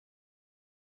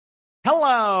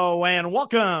Hello and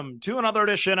welcome to another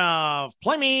edition of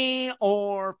Play Me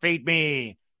or Fade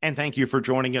Me. And thank you for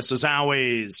joining us as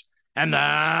always. And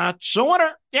that's a winner.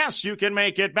 Yes, you can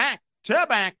make it back to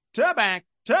back to back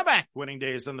to back winning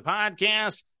days in the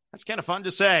podcast. That's kind of fun to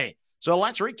say. So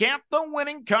let's recap the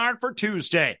winning card for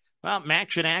Tuesday. Well,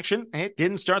 MACtion action, it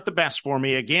didn't start the best for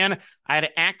me again. I had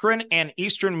Akron and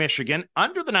Eastern Michigan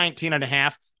under the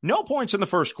 19.5. No points in the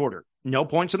first quarter. No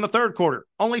points in the third quarter.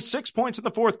 Only 6 points in the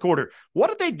fourth quarter. What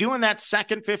did they do in that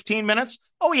second 15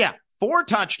 minutes? Oh, yeah, 4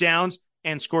 touchdowns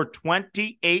and scored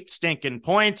 28 stinking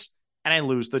points, and I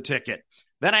lose the ticket.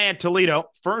 Then I had Toledo,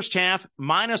 first half,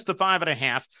 minus the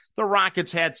 5.5. The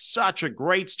Rockets had such a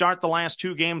great start the last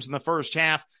 2 games in the first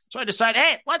half. So I decided,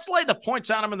 hey, let's lay the points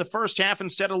on them in the first half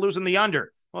instead of losing the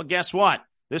under. Well, guess what?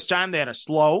 This time they had a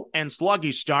slow and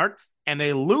sluggish start, and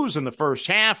they lose in the first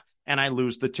half, and I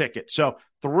lose the ticket. So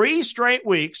 3 straight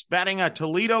weeks betting a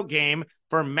Toledo game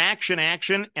for MACtion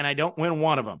action, and I don't win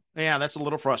one of them. Yeah, that's a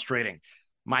little frustrating.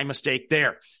 My mistake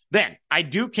there. Then I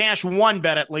do cash one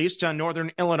bet at least on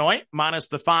Northern Illinois, minus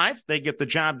the 5. They get the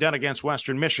job done against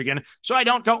Western Michigan. So I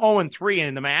don't go 0-3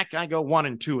 in the MAC. I go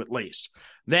 1-2 at least.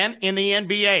 Then in the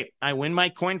NBA, I win my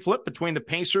coin flip between the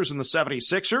Pacers and the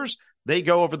 76ers. They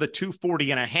go over the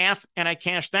 240.5, and I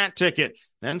cash that ticket.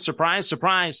 Then surprise,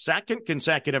 surprise, second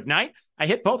consecutive night, I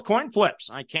hit both coin flips.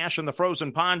 I cash in the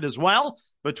Frozen Pond as well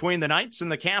between the Knights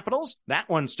and the Capitals. That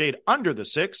one stayed under the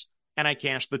 6, and I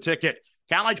cashed the ticket.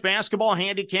 College basketball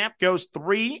handicap goes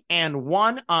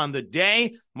 3-1 on the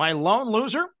day. My lone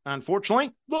loser,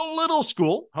 unfortunately, the little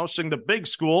school hosting the big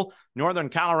school, Northern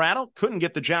Colorado, couldn't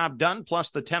get the job done,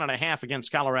 plus the 10.5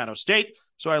 against Colorado State,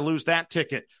 so I lose that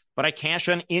ticket. But I cash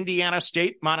on Indiana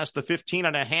State minus the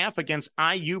 15.5 against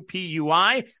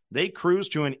IUPUI. They cruise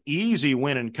to an easy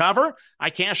win and cover. I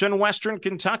cash on Western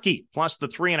Kentucky plus the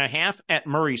 3.5 at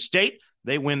Murray State.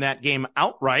 They win that game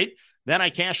outright. Then I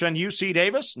cash on UC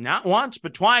Davis, not once,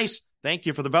 but twice. Thank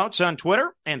you for the votes on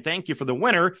Twitter, and thank you for the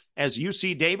winner, as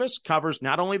UC Davis covers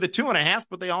not only the 2.5,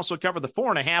 but they also cover the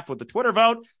 4.5 with the Twitter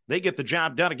vote. They get the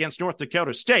job done against North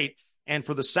Dakota State. And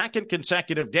for the second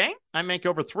consecutive day, I make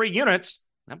over 3 units.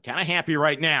 I'm kind of happy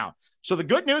right now. So the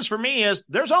good news for me is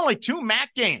there's only 2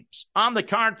 MAC games on the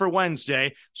card for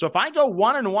Wednesday. So if I go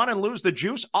 1-1 and lose the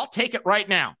juice, I'll take it right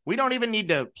now. We don't even need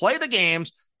to play the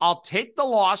games. I'll take the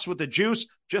loss with the juice.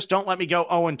 Just don't let me go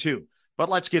 0-2. But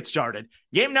let's get started.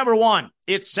 Game number 1,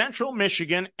 it's Central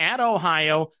Michigan at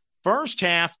Ohio. First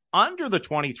half under the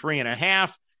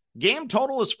 23.5. Game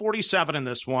total is 47 in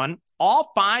this one.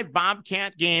 All 5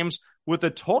 Bobcat games with a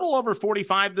total over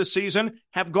 45 this season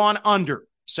have gone under.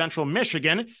 Central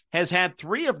Michigan has had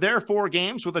 3 of their 4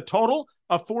 games with a total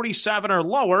of 47 or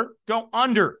lower go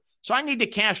under. So I need to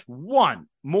cash 1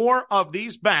 more of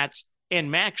these bets in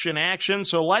MACtion action.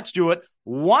 So let's do it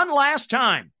one last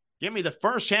time. Give me the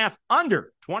first half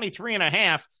under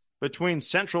 23.5 between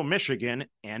Central Michigan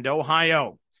and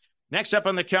Ohio. Next up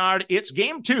on the card, it's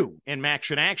game 2 in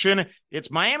MACtion action.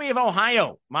 It's Miami of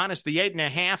Ohio minus the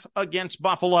 8.5 against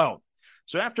Buffalo.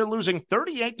 So after losing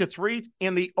 38-3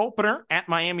 in the opener at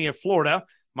Miami of Florida,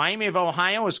 Miami of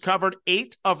Ohio has covered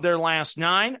 8 of their last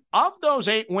 9. Of those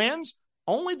 8 wins,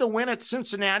 only the win at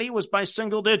Cincinnati was by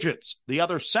single digits. The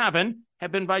other 7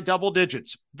 have been by double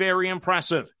digits. Very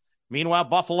impressive. Meanwhile,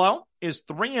 Buffalo is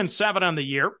 3-7 on the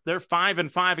year. They're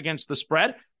 5-5 against the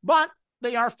spread, but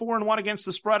they are 4-1 against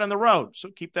the spread on the road, so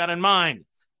keep that in mind.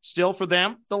 Still for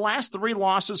them, the last 3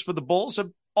 losses for the Bulls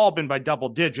have all been by double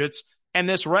digits. And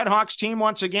this Red Hawks team,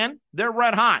 once again, they're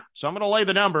red hot. So I'm going to lay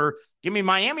the number. Give me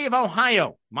Miami of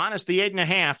Ohio minus the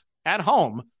 8.5 at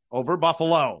home over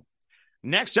Buffalo.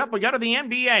 Next up, we go to the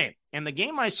NBA. And the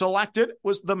game I selected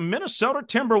was the Minnesota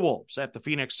Timberwolves at the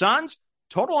Phoenix Suns.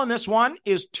 Total on this one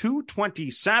is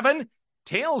 227.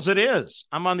 Tails it is.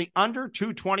 I'm on the under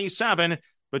 227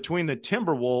 between the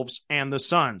Timberwolves and the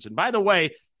Suns. And by the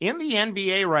way, in the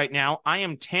NBA right now, I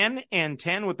am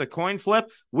 10-10 with the coin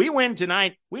flip. We win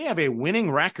tonight. We have a winning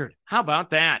record. How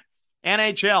about that?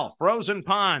 NHL, Frozen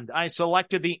Pond. I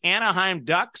selected the Anaheim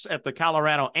Ducks at the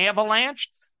Colorado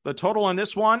Avalanche. The total on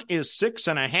this one is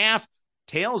 6.5.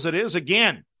 Tails it is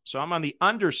again. So I'm on the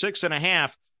under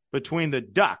 6.5 between the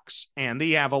Ducks and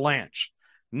the Avalanche.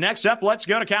 Next up, let's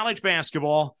go to college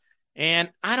basketball.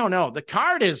 And I don't know, the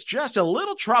card is just a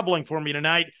little troubling for me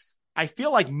tonight. I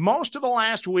feel like most of the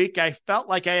last week, I felt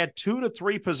like I had 2 to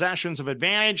 3 possessions of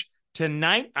advantage.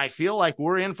 Tonight, I feel like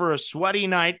we're in for a sweaty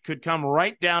night. Could come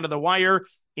right down to the wire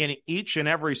in each and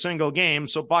every single game,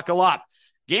 so buckle up.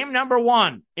 Game number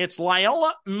 1, it's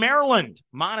Loyola, Maryland,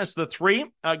 minus the 3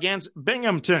 against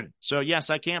Binghamton. So, yes,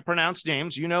 I can't pronounce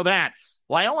names. You know that.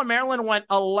 Loyola Maryland went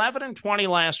 11-20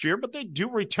 last year, but they do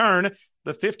return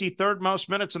the 53rd most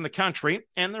minutes in the country,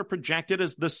 and they're projected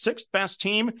as the 6th best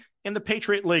team in the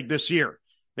Patriot League this year.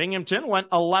 Binghamton went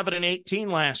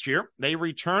 11-18 last year. They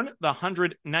return the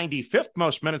 195th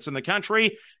most minutes in the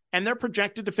country, and they're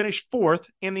projected to finish 4th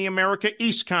in the America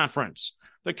East Conference.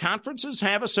 The conferences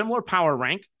have a similar power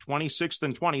rank, 26th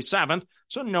and 27th,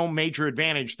 so no major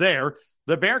advantage there.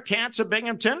 The Bearcats of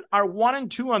Binghamton are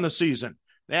 1-2 on the season.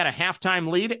 They had a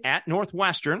halftime lead at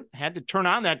Northwestern, had to turn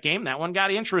on that game. That one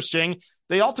got interesting.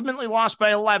 They ultimately lost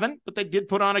by 11, but they did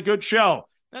put on a good show.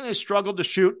 Then they struggled to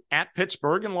shoot at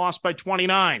Pittsburgh and lost by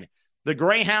 29. The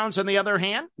Greyhounds, on the other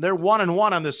hand, they're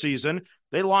 1-1 on the season.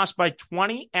 They lost by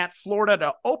 20 at Florida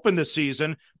to open the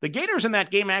season. The Gators in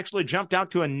that game actually jumped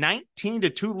out to a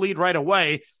 19-2 lead right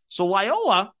away. So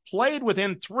Loyola played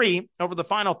within 3 over the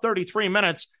final 33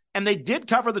 minutes, and they did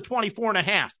cover the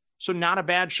 24.5. So not a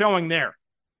bad showing there.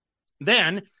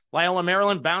 Then Loyola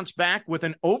Maryland bounced back with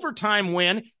an overtime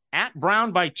win at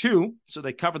Brown by 2. So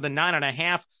they covered the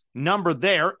 9.5 number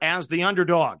there as the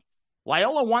underdog.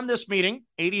 Loyola won this meeting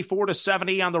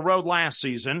 84-70 on the road last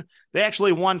season. They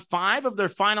actually won 5 of their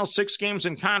final 6 games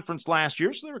in conference last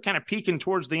year, so they were kind of peaking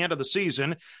towards the end of the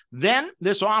season. Then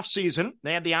this offseason,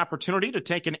 they had the opportunity to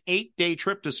take an 8-day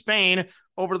trip to Spain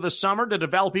over the summer to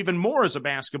develop even more as a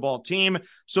basketball team.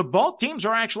 So both teams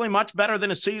are actually much better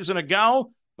than a season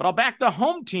ago, but I'll back the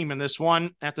home team in this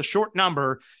one at the short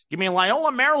number. Give me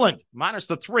Loyola Maryland minus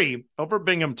the 3 over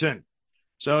Binghamton.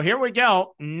 So here we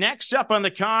go. Next up on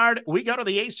the card, we go to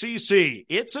the ACC.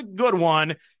 It's a good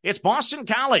one. It's Boston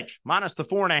College minus the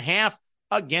 4.5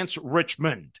 against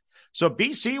Richmond. So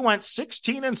BC went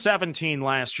 16-17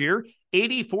 last year,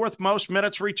 84th most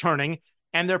minutes returning,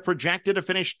 and they're projected to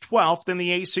finish 12th in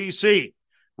the ACC.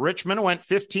 Richmond went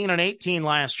 15-18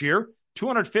 last year,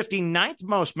 259th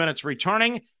most minutes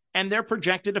returning, and they're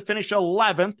projected to finish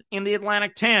 11th in the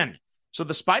Atlantic 10. So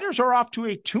the Spiders are off to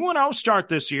a 2-0 start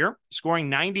this year, scoring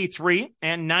 93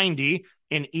 and 90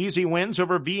 in easy wins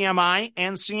over VMI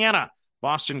and Siena.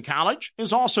 Boston College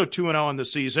is also 2-0 in the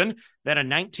season. They had a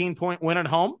 19-point win at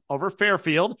home over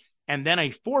Fairfield, and then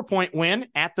a 4-point win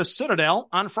at the Citadel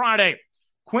on Friday.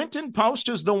 Quinton Post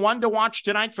is the one to watch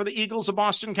tonight for the Eagles of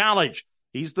Boston College.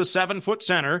 He's the 7-foot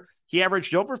center. He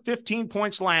averaged over 15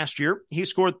 points last year. He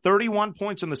scored 31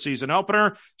 points in the season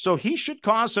opener, so he should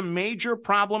cause some major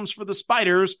problems for the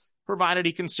Spiders, provided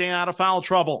he can stay out of foul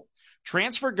trouble.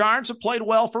 Transfer guards have played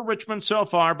well for Richmond so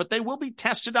far, but they will be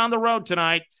tested on the road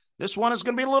tonight. This one is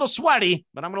going to be a little sweaty,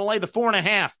 but I'm going to lay the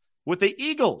 4.5 with the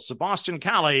Eagles of Boston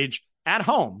College at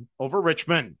home over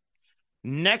Richmond.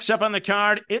 Next up on the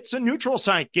card, it's a neutral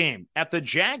site game at the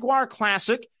Jaguar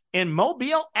Classic in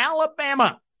Mobile,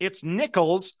 Alabama. It's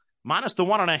Nichols minus the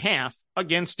 1.5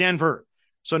 against Denver.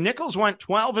 So Nichols went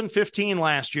 12-15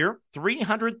 last year,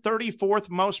 334th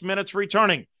most minutes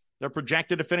returning. They're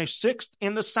projected to finish 6th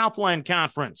in the Southland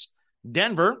Conference.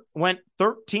 Denver went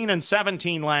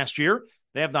 13-17 last year.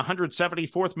 They have the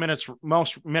 174th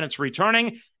most minutes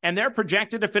returning, and they're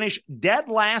projected to finish dead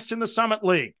last in the Summit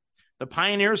League. The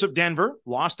Pioneers of Denver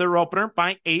lost their opener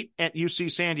by 8 at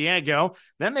UC San Diego.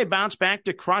 Then they bounced back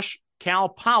to crush Cal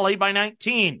Poly by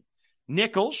 19.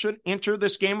 Nichols should enter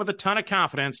this game with a ton of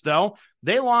confidence, though.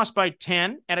 They lost by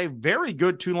 10 at a very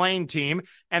good Tulane team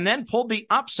and then pulled the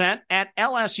upset at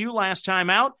LSU last time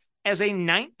out as a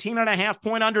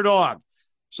 19.5-point underdog.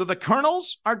 So the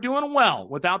Colonels are doing well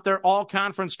without their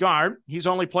all-conference guard. He's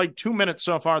only played 2 minutes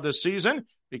so far this season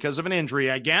because of an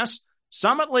injury, I guess.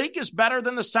 Summit League is better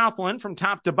than the Southland from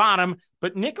top to bottom,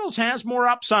 but Nichols has more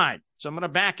upside. So I'm going to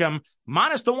back him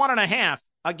minus the 1.5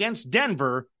 against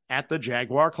Denver at the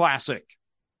Jaguar Classic.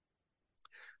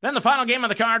 Then the final game of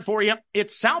the card for you,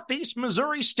 it's Southeast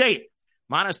Missouri State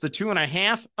minus the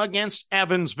 2.5 against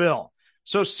Evansville.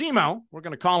 So SEMO, we're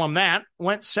going to call them that,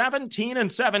 went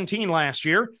 17-17 last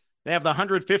year. They have the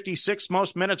 156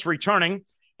 most minutes returning,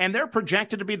 and they're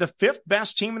projected to be the 5th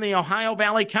best team in the Ohio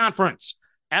Valley Conference.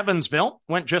 Evansville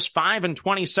went just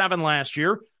 5-27 last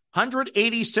year,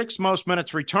 186 most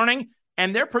minutes returning,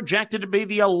 and they're projected to be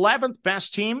the 11th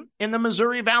best team in the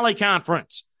Missouri Valley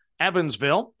Conference.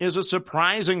 Evansville is a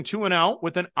surprising 2-0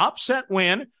 with an upset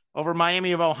win over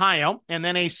Miami of Ohio, and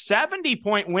then a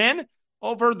 70-point win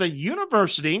over the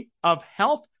University of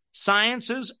Health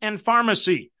Sciences and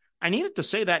Pharmacy. I needed to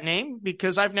say that name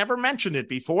because I've never mentioned it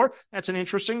before. That's an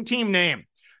interesting team name.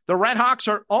 The Redhawks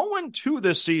are 0-2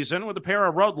 this season with a pair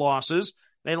of road losses.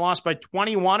 They lost by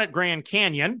 21 at Grand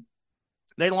Canyon.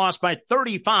 They lost by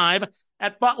 35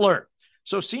 at Butler.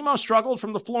 So SEMO struggled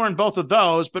from the floor in both of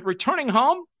those, but returning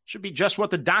home should be just what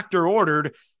the doctor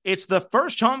ordered. It's the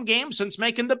first home game since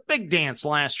making the big dance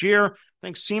last year. I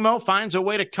think SEMO finds a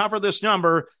way to cover this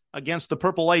number against the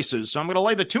Purple Aces. So I'm going to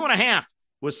lay the 2.5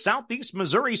 with Southeast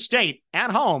Missouri State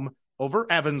at home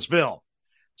over Evansville.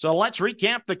 So let's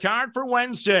recap the card for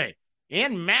Wednesday.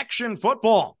 In MACtion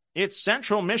football, it's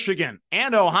Central Michigan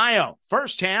and Ohio.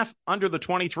 First half under the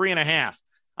 23.5.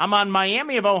 I'm on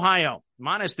Miami of Ohio,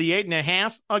 minus the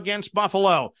 8.5 against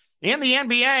Buffalo. In the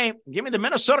NBA, give me the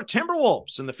Minnesota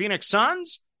Timberwolves and the Phoenix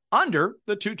Suns under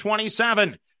the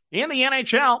 227. In the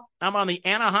NHL, I'm on the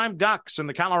Anaheim Ducks and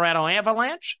the Colorado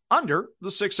Avalanche under the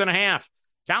 6.5.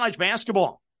 College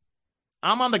basketball,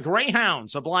 I'm on the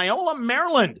Greyhounds of Loyola,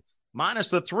 Maryland, minus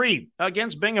the 3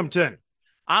 against Binghamton.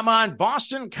 I'm on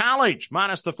Boston College,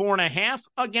 minus the 4.5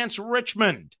 against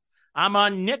Richmond. I'm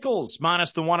on Nichols,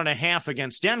 minus the 1.5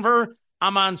 against Denver.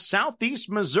 I'm on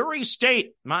Southeast Missouri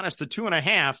State, minus the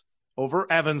 2.5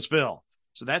 over Evansville.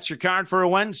 So that's your card for a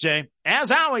Wednesday.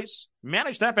 As always,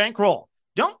 manage that bankroll.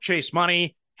 Don't chase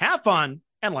money, have fun,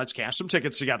 and let's cash some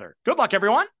tickets together. Good luck,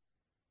 everyone.